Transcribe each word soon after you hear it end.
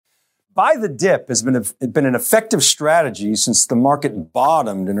Buy the dip has been an effective strategy since the market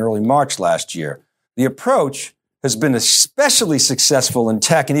bottomed in early March last year. The approach has been especially successful in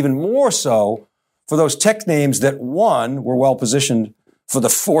tech, and even more so for those tech names that, one, were well positioned for the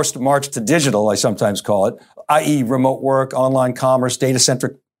forced march to digital, I sometimes call it, i.e. remote work, online commerce,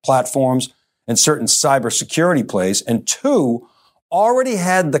 data-centric platforms, and certain cybersecurity plays, and two, already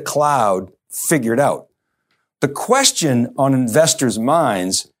had the cloud figured out. The question on investors'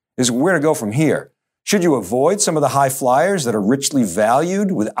 minds is where to go from here. Should you avoid some of the high flyers that are richly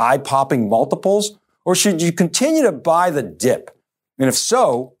valued with eye-popping multiples, or should you continue to buy the dip? And if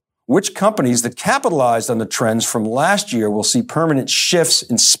so, which companies that capitalized on the trends from last year will see permanent shifts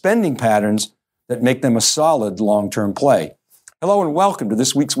in spending patterns that make them a solid long-term play? Hello and welcome to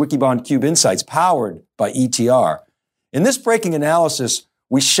this week's Wikibon Cube Insights, powered by ETR. In this breaking analysis,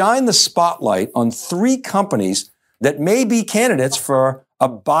 we shine the spotlight on three companies that may be candidates for a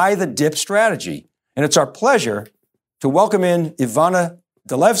buy-the-dip strategy. And it's our pleasure to welcome in Ivana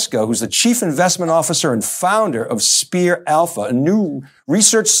Delevska, who's the Chief Investment Officer and founder of Spear Alpha, a new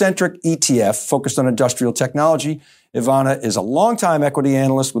research-centric ETF focused on industrial technology. Ivana is a longtime equity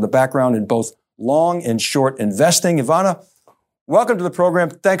analyst with a background in both long and short investing. Ivana, welcome to the program.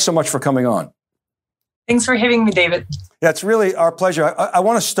 Thanks so much for coming on. Thanks for having me, David. Yeah, it's really our pleasure. I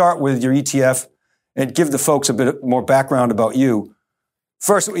want to start with your ETF and give the folks a bit more background about you.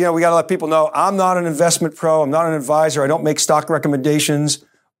 First, we got to let people know I'm not an investment pro. I'm not an advisor. I don't make stock recommendations.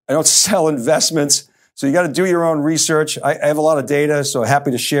 I don't sell investments. So you got to do your own research. I have a lot of data, so happy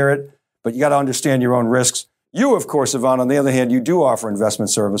to share it, but you got to understand your own risks. You, of course, Ivana, on the other hand, you do offer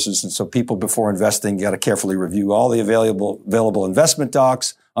investment services. And so people before investing, you got to carefully review all the available investment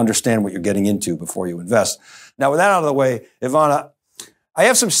docs, understand what you're getting into before you invest. Now, with that out of the way, Ivana, I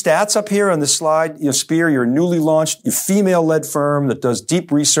have some stats up here on this slide. Spear, you're a newly launched, female-led firm that does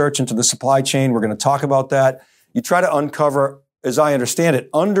deep research into the supply chain. We're going to talk about that. You try to uncover, as I understand it,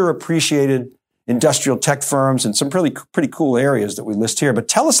 underappreciated industrial tech firms in some pretty cool areas that we list here. But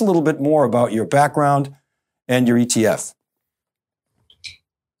tell us a little bit more about your background and your ETF.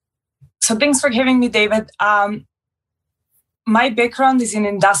 So thanks for having me, David. My background is in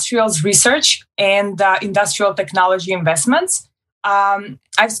industrials research and industrial technology investments.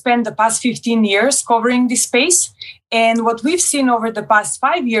 I've spent the past 15 years covering this space. And what we've seen over the past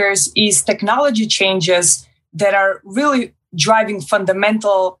 5 years is technology changes that are really driving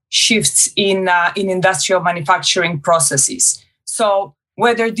fundamental shifts in industrial manufacturing processes. So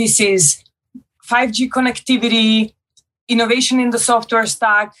whether this is 5G connectivity, innovation in the software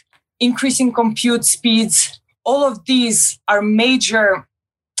stack, increasing compute speeds, all of these are major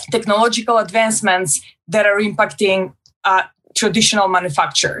technological advancements that are impacting traditional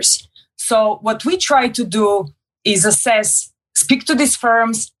manufacturers. So what we try to do is speak to these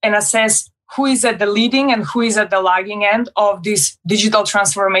firms and assess who is at the leading and who is at the lagging end of this digital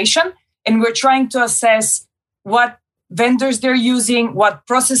transformation. And we're trying to assess what vendors they're using, what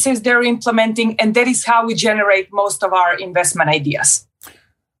processes they're implementing, and that is how we generate most of our investment ideas.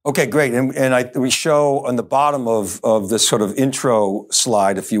 Okay, great. And we show on the bottom of this sort of intro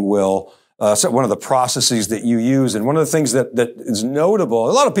slide, if you will, so one of the processes that you use. And one of the things that is notable,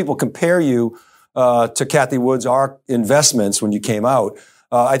 a lot of people compare you to Cathie Wood's ARK Investments when you came out.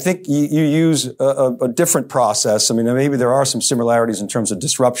 I think you use a different process. I mean, maybe there are some similarities in terms of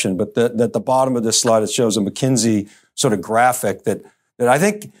disruption, but at the bottom of this slide, it shows a McKinsey sort of graphic that I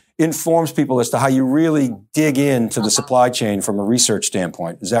think informs people as to how you really dig into the supply chain from a research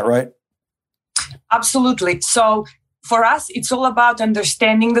standpoint. Is that right? Absolutely. So for us, it's all about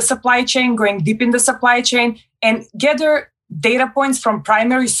understanding the supply chain, going deep in the supply chain, and gather data points from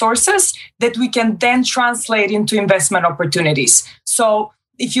primary sources that we can then translate into investment opportunities. So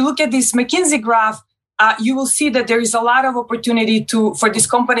if you look at this McKinsey graph, you will see that there is a lot of opportunity for these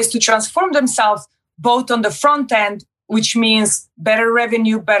companies to transform themselves, both on the front end, which means better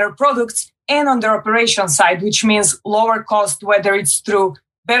revenue, better products, and on their operations side, which means lower cost, whether it's through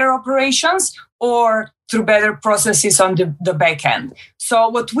better operations or through better processes on the back end. So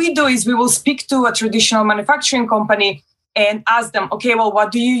what we do is we will speak to a traditional manufacturing company and ask them, okay, well,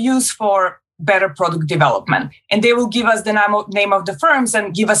 what do you use for better product development? And they will give us the name of the firms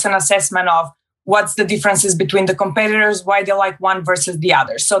and give us an assessment of what's the differences between the competitors, why they like one versus the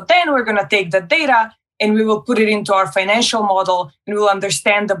other. So then we're going to take the data and we will put it into our financial model and we'll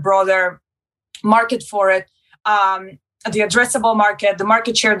understand the broader market for it, the addressable market, the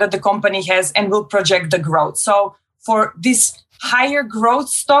market share that the company has, and we'll project the growth. So for these higher growth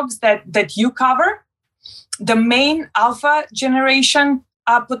stocks that you cover, the main alpha generation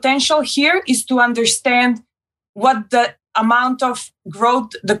potential here is to understand what the amount of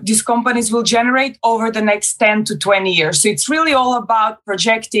growth that these companies will generate over the next 10 to 20 years. So it's really all about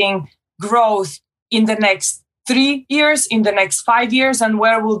projecting growth in the next 3 years, in the next 5 years, and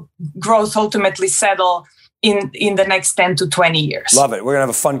where will growth ultimately settle in the next 10 to 20 years. Love it. We're going to have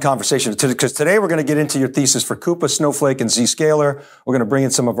a fun conversation because today we're going to get into your thesis for Coupa, Snowflake, and Zscaler. We're going to bring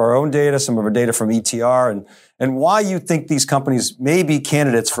in some of our own data, some of our data from ETR, and why you think these companies may be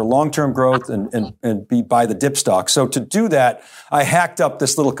candidates for long-term growth and be by the dip stock. So to do that, I hacked up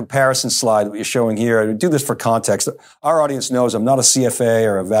this little comparison slide that you're showing here. I do this for context. Our audience knows I'm not a CFA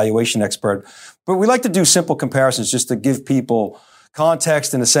or a valuation expert, but we like to do simple comparisons just to give people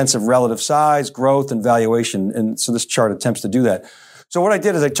context in a sense of relative size, growth, and valuation. And so this chart attempts to do that. So what I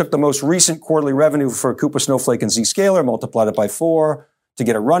did is I took the most recent quarterly revenue for Coupa, Snowflake, and Zscaler, multiplied it by 4 to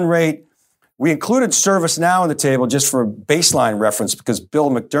get a run rate. We included ServiceNow in the table just for baseline reference because Bill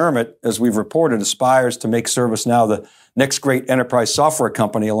McDermott, as we've reported, aspires to make ServiceNow the next great enterprise software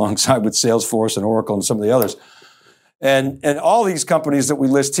company alongside with Salesforce and Oracle and some of the others. And all these companies that we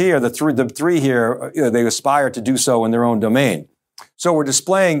list here, the three here, they aspire to do so in their own domain. So we're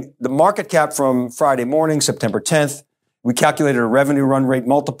displaying the market cap from Friday morning, September 10th. We calculated a revenue run rate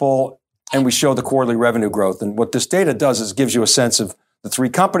multiple, and we show the quarterly revenue growth. And what this data does is gives you a sense of the three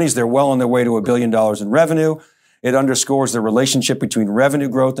companies. They're well on their way to $1 billion in revenue. It underscores the relationship between revenue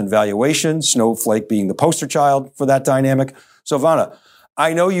growth and valuation, Snowflake being the poster child for that dynamic. So, Ivana,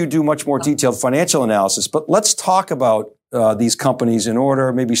 I know you do much more detailed financial analysis, but let's talk about these companies in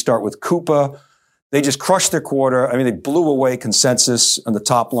order. Maybe start with Coupa. They just crushed their quarter. I mean, they blew away consensus on the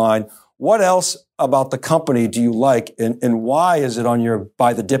top line. What else about the company do you like, and why is it on your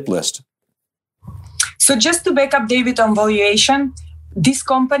buy the dip list? So just to back up David on valuation, these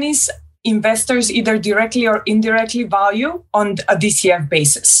companies, investors either directly or indirectly value on a DCF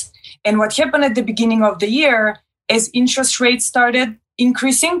basis. And what happened at the beginning of the year, as interest rates started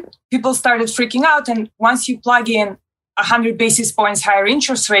increasing, people started freaking out. And once you plug in 100 basis points higher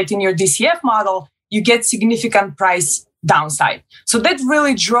interest rate in your DCF model, you get significant price downside. So that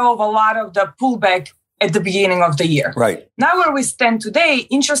really drove a lot of the pullback at the beginning of the year. Right. Now where we stand today,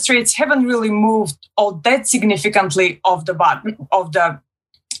 interest rates haven't really moved all that significantly off the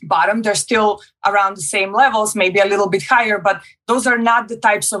bottom. They're still around the same levels, maybe a little bit higher, but those are not the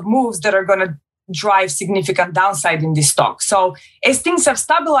types of moves that are going to drive significant downside in this stock. So as things have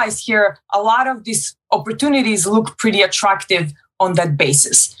stabilized here, a lot of these opportunities look pretty attractive on that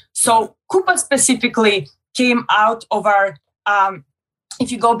basis. So Coupa specifically came out of our,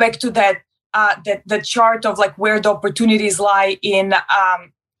 if you go back to that chart of like where the opportunities lie in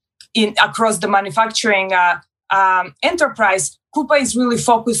across the manufacturing enterprise, Coupa is really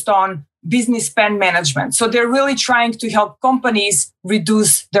focused on business spend management. So they're really trying to help companies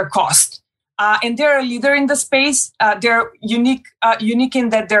reduce their cost. And they're a leader in the space. They're unique in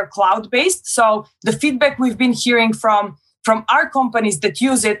that they're cloud-based. So the feedback we've been hearing from our companies that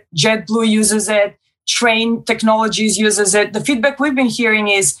use it, JetBlue uses it, Train Technologies uses it. The feedback we've been hearing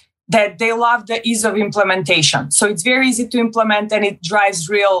is that they love the ease of implementation. So it's very easy to implement and it drives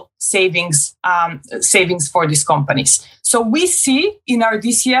real savings for these companies. So we see in our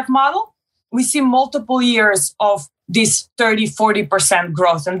DCF model, we see multiple years of this 30-40%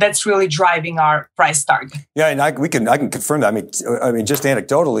 growth, and that's really driving our price target. Yeah, and I can confirm that. I mean, just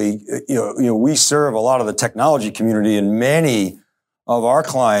anecdotally, you know, we serve a lot of the technology community, and many of our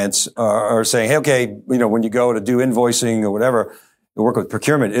clients are saying, "Hey, okay, you know, when you go to do invoicing or whatever, you work with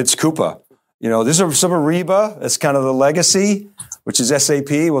procurement, it's Coupa. You know, this is some Ariba. That's kind of the legacy, which is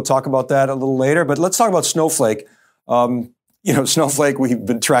SAP. We'll talk about that a little later. But let's talk about Snowflake." You know, Snowflake, we've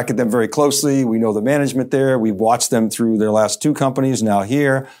been tracking them very closely. We know the management there. We've watched them through their last two companies, now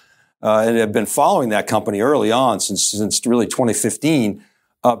here, and have been following that company early on since really 2015.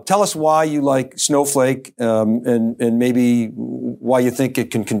 Tell us why you like Snowflake and maybe why you think it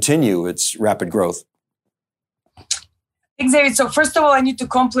can continue its rapid growth. Exactly. So first of all, I need to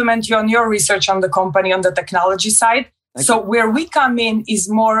compliment you on your research on the company on the technology side. So where we come in is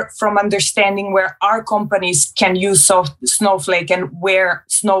more from understanding where our companies can use Snowflake and where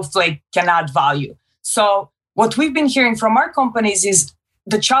Snowflake can add value. So what we've been hearing from our companies is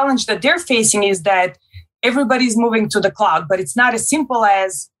the challenge that they're facing is that everybody's moving to the cloud, but it's not as simple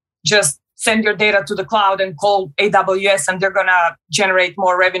as just send your data to the cloud and call AWS and they're going to generate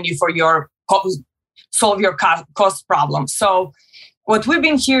more revenue for your solve your cost problem. So what we've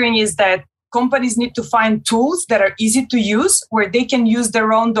been hearing is that companies need to find tools that are easy to use where they can use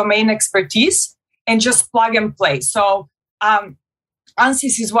their own domain expertise and just plug and play. So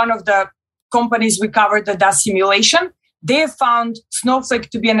Ansys is one of the companies we covered that does simulation. they have found Snowflake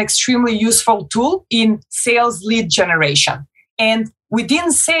to be an extremely useful tool in sales lead generation. And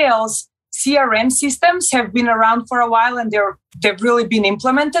within sales, CRM systems have been around for a while and they've really been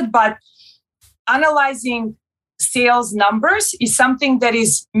implemented, but analyzing sales numbers is something that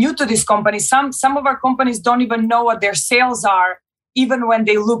is new to this company. Some of our companies don't even know what their sales are, even when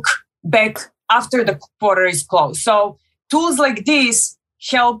they look back after the quarter is closed. So tools like this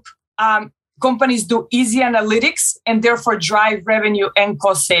help companies do easy analytics and therefore drive revenue and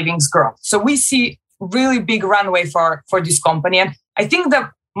cost savings growth. So we see really big runway for this company. And I think the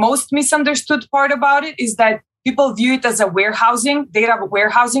most misunderstood part about it is that people view it as a data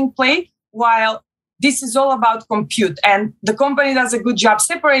warehousing play, while this is all about compute. And the company does a good job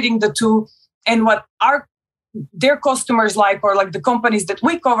separating the two. And what their customers like, or like the companies that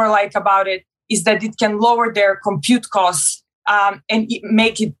we cover like about it, is that it can lower their compute costs and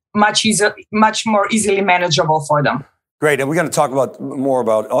make it much more easily manageable for them. Great. And we're going to talk more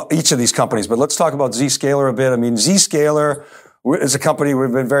about each of these companies, but let's talk about Zscaler a bit. I mean, Zscaler is a company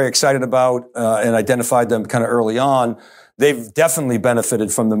we've been very excited about and identified them kind of early on. They've definitely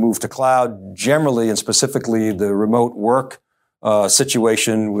benefited from the move to cloud generally, and specifically the remote work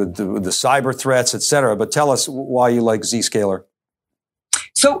situation with the cyber threats, et cetera. But tell us why you like Zscaler.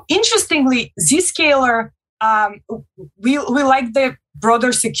 So interestingly, Zscaler, we like the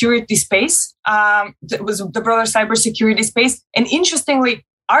broader security space. It was the broader cybersecurity space. And interestingly,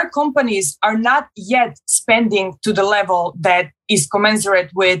 our companies are not yet spending to the level that is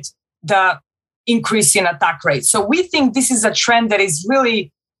commensurate with the increase in attack rates. So we think this is a trend that is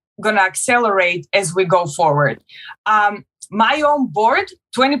really going to accelerate as we go forward. My own board,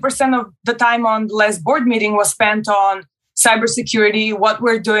 20% of the time on the last board meeting was spent on cybersecurity, what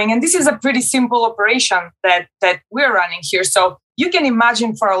we're doing. And this is a pretty simple operation that we're running here. So you can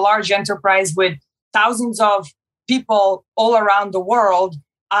imagine for a large enterprise with thousands of people all around the world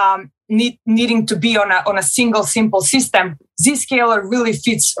needing to be on a single simple system, Zscaler really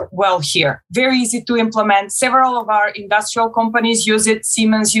fits well here. Very easy to implement. Several of our industrial companies use it.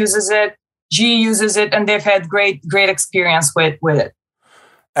 Siemens uses it. GE uses it, and they've had great experience with it.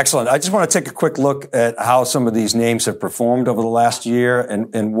 Excellent. I just want to take a quick look at how some of these names have performed over the last year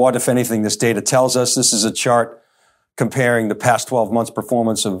and what, if anything, this data tells us. This is a chart comparing the past 12 months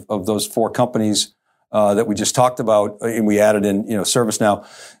performance of those four companies that we just talked about, and we added in, ServiceNow.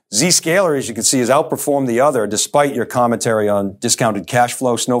 Zscaler, as you can see, has outperformed the other, despite your commentary on discounted cash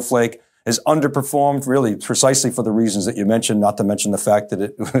flow. Snowflake has underperformed, really precisely for the reasons that you mentioned, not to mention the fact that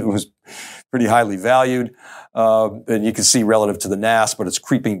it was pretty highly valued. And you can see relative to the NAS, but it's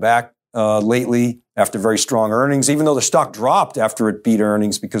creeping back lately after very strong earnings, even though the stock dropped after it beat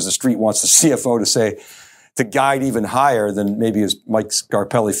earnings because the street wants the CFO to guide even higher than maybe as Mike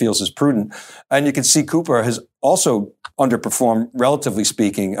Scarpelli feels is prudent. And you can see Coupa has also underperformed, relatively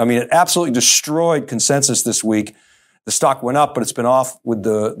speaking. I mean, it absolutely destroyed consensus this week. The stock went up, but it's been off with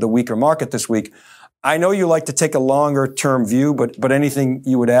the weaker market this week. I know you like to take a longer term view, but anything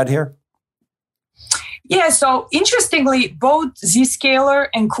you would add here? Yeah, so interestingly, both Zscaler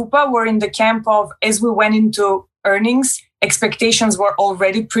and Coupa were in the camp of, as we went into earnings, expectations were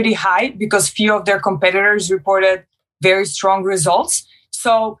already pretty high because few of their competitors reported very strong results.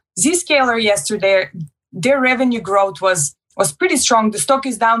 So Zscaler yesterday, their revenue growth was pretty strong. The stock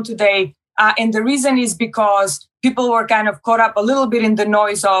is down today. And the reason is because people were kind of caught up a little bit in the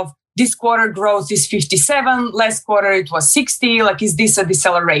noise of this quarter growth is 57, last quarter it was 60. Like, is this a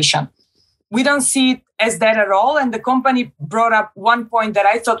deceleration? We don't see it as that at all. And the company brought up one point that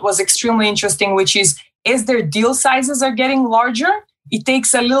I thought was extremely interesting, which is as their deal sizes are getting larger, it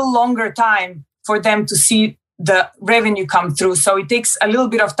takes a little longer time for them to see the revenue come through. So it takes a little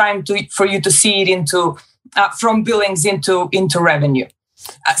bit of time for you to see it into from billings into revenue.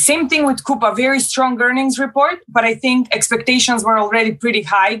 Same thing with Coupa, very strong earnings report, but I think expectations were already pretty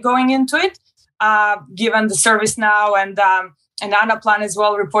high going into it, given the ServiceNow and Anaplan as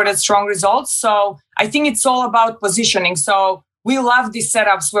well reported strong results. So I think it's all about positioning. So we love these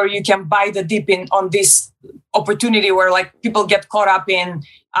setups where you can buy the dip in on this opportunity where like people get caught up in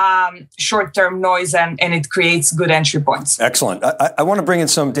short-term noise and it creates good entry points. Excellent. I want to bring in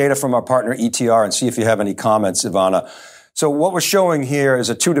some data from our partner ETR and see if you have any comments, Ivana. So what we're showing here is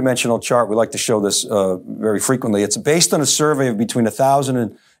a two-dimensional chart. We like to show this very frequently. It's based on a survey of between 1,000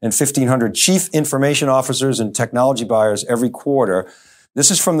 and 1,500 chief information officers and technology buyers every quarter. This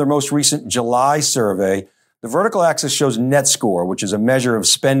is from their most recent July survey. The vertical axis shows net score, which is a measure of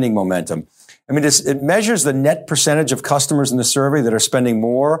spending momentum. I mean, it measures the net percentage of customers in the survey that are spending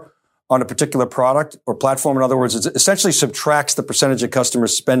more on a particular product or platform. In other words, it essentially subtracts the percentage of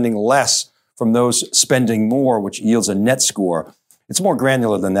customers spending less from those spending more, which yields a net score. It's more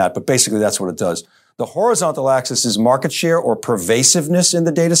granular than that, but basically that's what it does. The horizontal axis is market share or pervasiveness in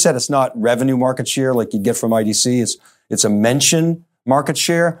the data set. It's not revenue market share like you get from IDC. It's a mention market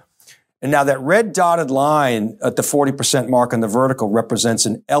share. And now that red dotted line at the 40% mark on the vertical represents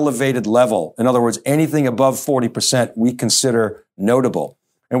an elevated level. In other words, anything above 40% we consider notable.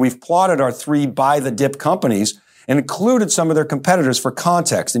 And we've plotted our 3 buy the dip companies and included some of their competitors for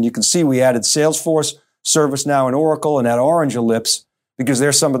context. And you can see we added Salesforce, ServiceNow, and Oracle in that orange ellipse because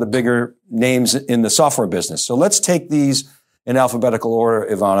they're some of the bigger names in the software business. So let's take these in alphabetical order,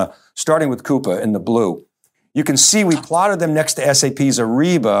 Ivana, starting with Coupa in the blue. You can see we plotted them next to SAP's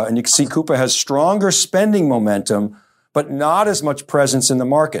Ariba, and you can see Coupa has stronger spending momentum, but not as much presence in the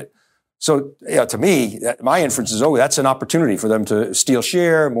market. So to me, my inference is, that's an opportunity for them to steal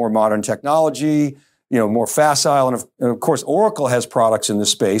share, more modern technology, more facile. And of course, Oracle has products in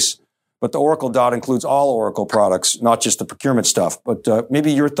this space, but the Oracle dot includes all Oracle products, not just the procurement stuff. But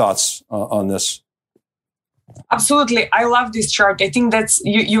maybe your thoughts on this. Absolutely. I love this chart. I think that's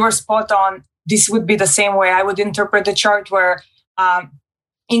you are spot on. This would be the same way I would interpret the chart, where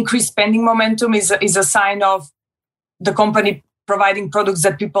increased spending momentum is a sign of the company providing products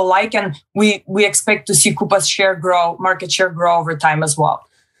that people like, and we expect to see Coupa's market share grow over time as well.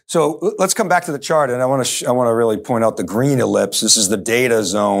 So let's come back to the chart, and I want to really point out the green ellipse. This is the data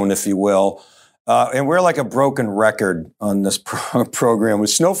zone, if you will, and we're like a broken record on this program. With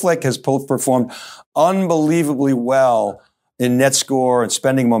Snowflake has performed unbelievably well in net score and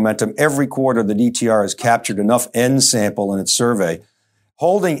spending momentum. Every quarter, the DTR has captured enough end sample in its survey,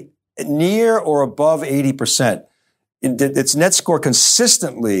 holding near or above 80%. Its net score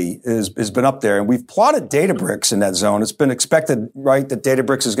consistently has been up there, and we've plotted Databricks in that zone. It's been expected, right, that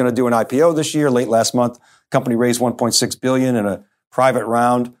Databricks is going to do an IPO this year. Late last month, the company raised $1.6 billion in a private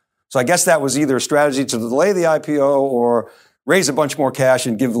round. So I guess that was either a strategy to delay the IPO or raise a bunch more cash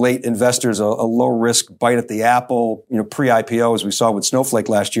and give late investors a low-risk bite at the apple, pre-IPO, as we saw with Snowflake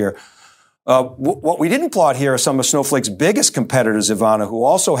last year. What we didn't plot here are some of Snowflake's biggest competitors, Ivana, who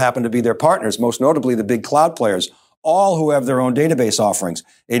also happen to be their partners, most notably the big cloud players, all who have their own database offerings,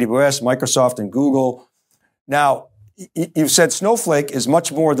 AWS, Microsoft, and Google. Now, you've said Snowflake is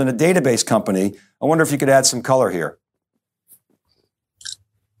much more than a database company. I wonder if you could add some color here.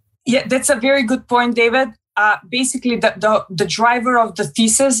 Yeah, that's a very good point, David. Basically, the driver of the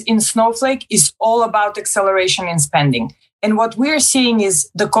thesis in Snowflake is all about acceleration in spending. And what we're seeing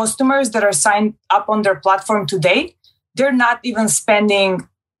is the customers that are signed up on their platform today, they're not even spending,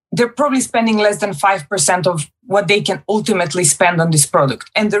 they're probably spending less than 5% of what they can ultimately spend on this product.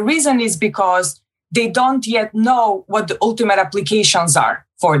 And the reason is because they don't yet know what the ultimate applications are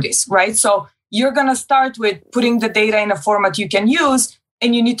for this, right? So you're going to start with putting the data in a format you can use,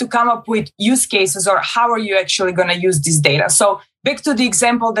 and you need to come up with use cases or how are you actually going to use this data. So back to the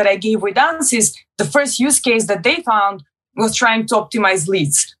example that I gave with Ansys, the first use case that they found was trying to optimize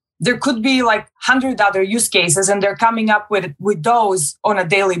leads. There could be like 100 other use cases, and they're coming up with those on a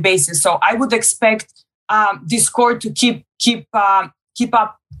daily basis. So I would expect this score to keep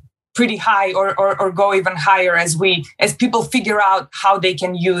up pretty high or go even higher as people figure out how they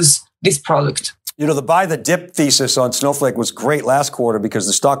can use this product. The buy the dip thesis on Snowflake was great last quarter because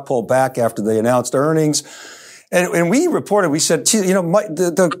the stock pulled back after they announced earnings. And we reported, we said,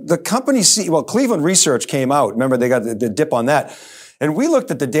 the company, Cleveland Research came out. Remember, they got the dip on that. And we looked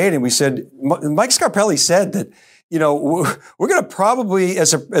at the data and we said, Mike Scarpelli said that, we're going to probably,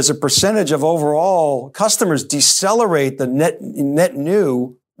 as a percentage of overall customers, decelerate the net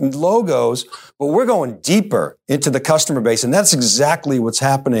new logos, but we're going deeper into the customer base. And that's exactly what's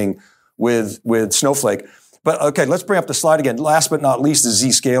happening with Snowflake. But okay, let's bring up the slide again. Last but not least is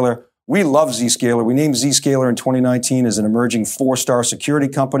Zscaler. We love Zscaler. We named Zscaler in 2019 as an emerging 4-star security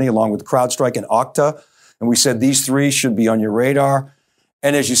company along with CrowdStrike and Okta. And we said these 3 should be on your radar.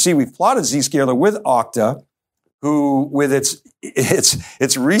 And as you see, we've plotted Zscaler with Okta, who with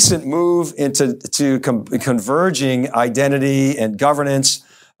its recent move into converging identity and governance,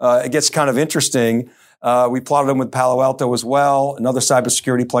 it gets kind of interesting. We plotted them with Palo Alto as well, another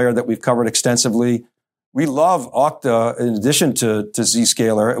cybersecurity player that we've covered extensively. We love Okta in addition to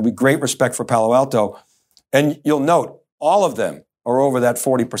Zscaler. We great respect for Palo Alto. And you'll note, all of them are over that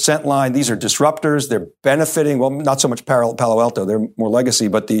 40% line. These are disruptors. They're benefiting. Well, not so much Palo Alto. They're more legacy.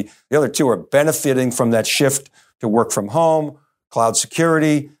 But the other 2 are benefiting from that shift to work from home, cloud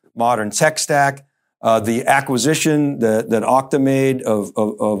security, modern tech stack, the acquisition that Okta made of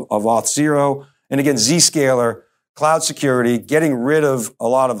Auth0. And again, Zscaler, cloud security, getting rid of a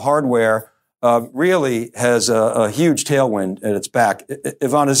lot of hardware, really has a huge tailwind at its back.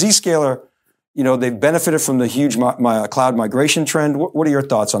 Ivana, Zscaler they've benefited from the huge cloud migration trend. What are your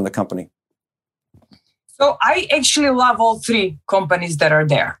thoughts on the company? So I actually love all three companies that are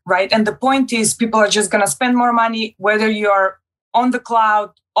there, right? And the point is people are just going to spend more money, whether you're on the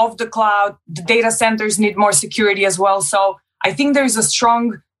cloud, off the cloud. The data centers need more security as well. So I think there is a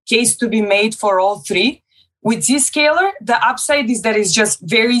strong case to be made for all three. With Zscaler, the upside is that it's just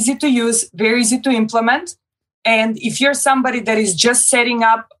very easy to use, very easy to implement. And if you're somebody that is just setting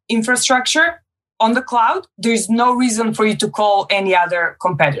up infrastructure on the cloud, there's no reason for you to call any other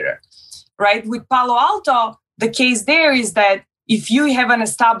competitor, right? With Palo Alto, the case there is that if you have an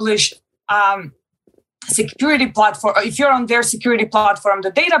established security platform, if you're on their security platform,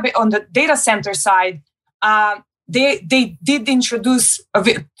 on the data center side, they did introduce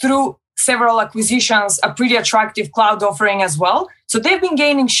through several acquisitions a pretty attractive cloud offering as well. So they've been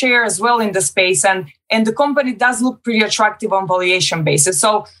gaining share as well in the space, and the company does look pretty attractive on valuation basis.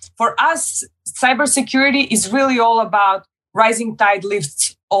 So for us, cybersecurity is really all about rising tide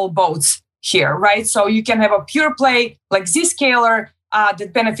lifts all boats here, right? So you can have a pure play like Zscaler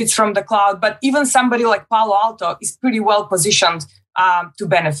that benefits from the cloud, but even somebody like Palo Alto is pretty well positioned to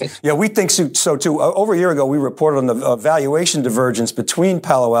benefit. Yeah, we think so too. Over a year ago, we reported on the valuation divergence between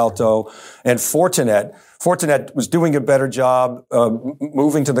Palo Alto and Fortinet. Fortinet was doing a better job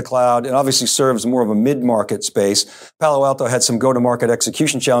moving to the cloud and obviously serves more of a mid-market space. Palo Alto had some go-to-market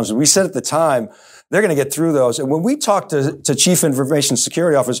execution challenges. We said at the time, they're going to get through those. And when we talk to chief information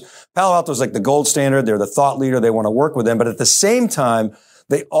security officers, Palo Alto is like the gold standard. They're the thought leader. They want to work with them. But at the same time,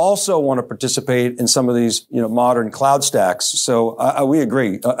 they also want to participate in some of these, modern cloud stacks. So we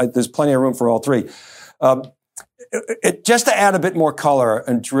agree. There's plenty of room for all three. Just to add a bit more color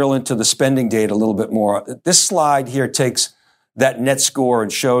and drill into the spending data a little bit more, this slide here takes that net score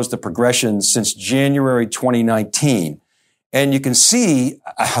and shows the progression since January 2019. And you can see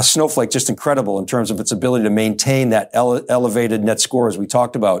how Snowflake just incredible in terms of its ability to maintain that elevated net score as we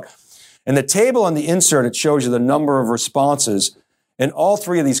talked about. And the table on the insert, it shows you the number of responses. And all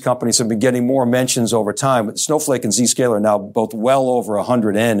three of these companies have been getting more mentions over time. But Snowflake and Zscaler are now both well over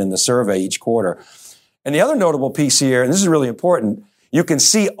 100 in the survey each quarter. And the other notable piece here, and this is really important, you can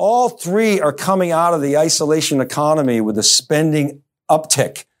see all three are coming out of the isolation economy with a spending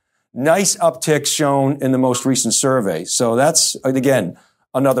uptick. Nice uptick shown in the most recent survey. So that's, again,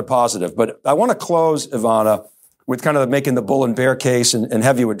 another positive. But I want to close, Ivana, with kind of making the bull and bear case and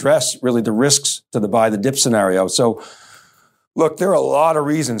have you address really the risks to the buy the dip scenario. So look, there are a lot of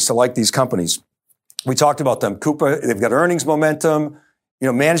reasons to like these companies. We talked about them. Coupa, they've got earnings momentum.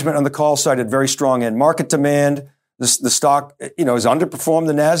 Management on the call cited very strong end market demand. The stock, has underperformed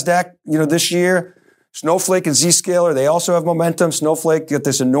the NASDAQ, this year. Snowflake and Zscaler, they also have momentum. Snowflake got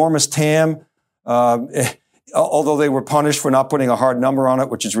this enormous TAM, although they were punished for not putting a hard number on it,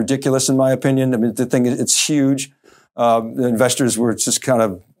 which is ridiculous in my opinion. I mean, the thing, it's huge. The investors were just kind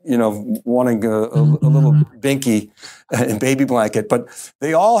of, wanting a little binky and baby blanket. But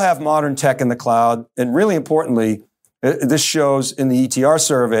they all have modern tech in the cloud. And really importantly, this shows in the ETR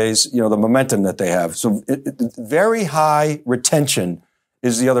surveys, the momentum that they have. So very high retention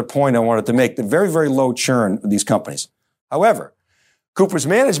is the other point I wanted to make. The very, very low churn of these companies. However, Coupa's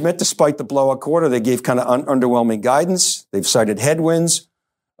management, despite the blowout quarter, they gave kind of underwhelming guidance. They've cited headwinds.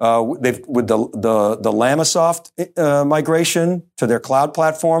 With the Lamasoft migration to their cloud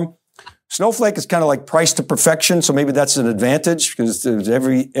platform. Snowflake is kind of like priced to perfection, so maybe that's an advantage because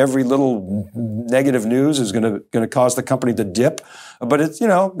every little negative news is going to cause the company to dip. But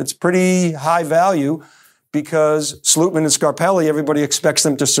it's pretty high value because Slootman and Scarpelli, everybody expects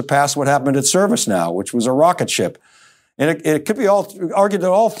them to surpass what happened at ServiceNow, which was a rocket ship. And it could be argued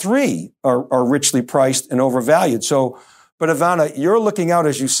that all three are richly priced and overvalued. So, but Ivana, you're looking out,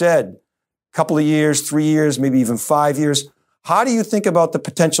 as you said, a couple of years, 3 years, maybe even 5 years. How do you think about the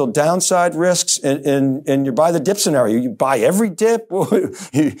potential downside risks and you buy the dip scenario? You buy every dip?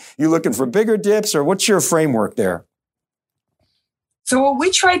 You looking for bigger dips, or what's your framework there? So what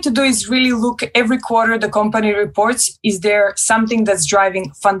we try to do is really look every quarter the company reports. Is there something that's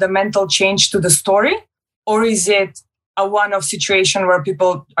driving fundamental change to the story? Or is it a one-off situation where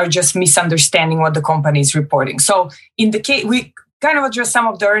people are just misunderstanding what the company is reporting? So in the case, we kind of address some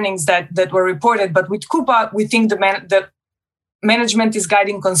of the earnings that were reported, but with Coupa, we think the management is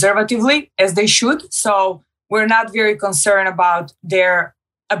guiding conservatively, as they should. So we're not very concerned about their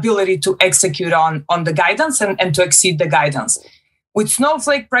ability to execute on the guidance and to exceed the guidance. With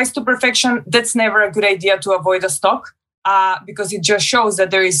Snowflake, price to perfection, that's never a good idea to avoid a stock because it just shows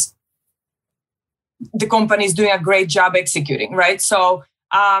that the company is doing a great job executing, right? So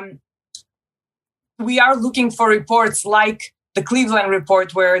we are looking for reports like the Cleveland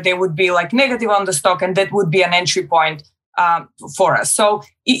report where they would be like negative on the stock, and that would be an entry point for us. So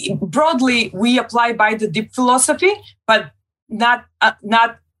broadly, we apply buy the dip philosophy, but not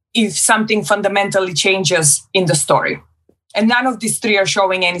if something fundamentally changes in the story. And none of these three are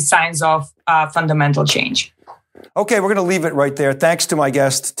showing any signs of fundamental change. Okay, we're going to leave it right there. Thanks to my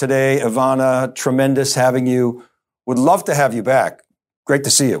guest today, Ivana. Tremendous having you. Would love to have you back. Great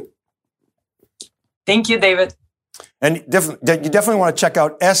to see you. Thank you, David. And you definitely want to check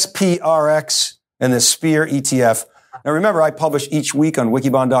out SPRX and the SPEAR ETF. Now, remember, I publish each week on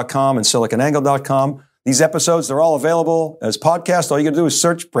wikibon.com and siliconangle.com. These episodes, they're all available as podcasts. All you got to do is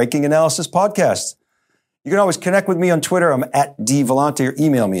search Breaking Analysis Podcasts. You can always connect with me on Twitter. I'm at dvellante, or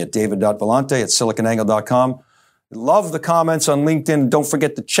email me at david.vellante@siliconangle.com. Love the comments on LinkedIn. Don't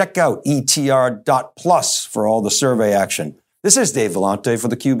forget to check out etr.plus for all the survey action. This is Dave Vellante for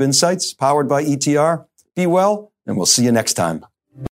theCUBE Insights, powered by ETR. Be well, and we'll see you next time.